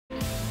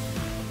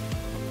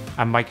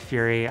I'm Mike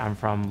Furey. I'm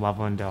from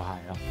Loveland,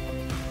 Ohio.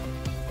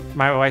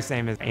 My wife's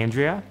name is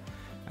Andrea,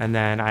 and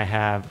then I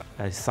have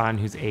a son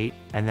who's 8,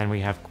 and then we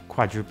have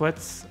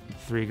quadruplets,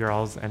 3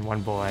 girls and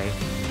 1 boy.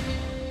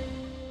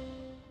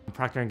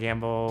 Procter &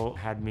 Gamble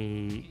had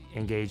me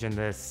engage in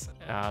this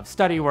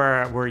study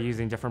where we're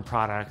using different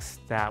products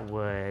that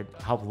would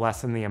help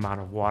lessen the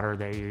amount of water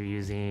that you're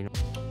using.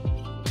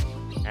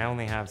 I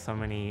only have so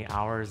many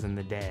hours in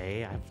the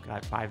day. I've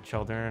got 5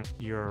 children.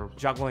 You're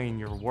juggling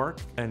your work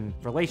and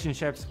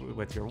relationships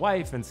with your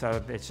wife, and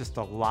so it's just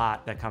a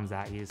lot that comes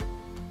at you.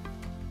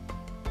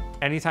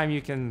 Anytime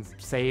you can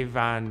save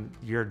on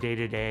your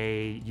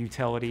day-to-day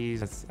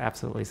utilities, it's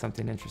absolutely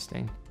something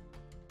interesting.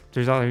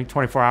 There's only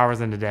 24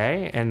 hours in a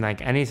day, and like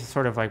any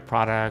sort of like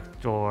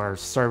product or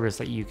service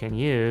that you can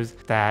use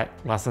that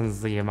lessens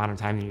the amount of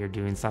time that you're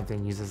doing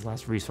something, uses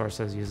less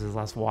resources, uses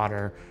less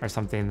water, or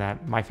something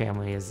that my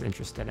family is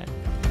interested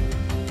in.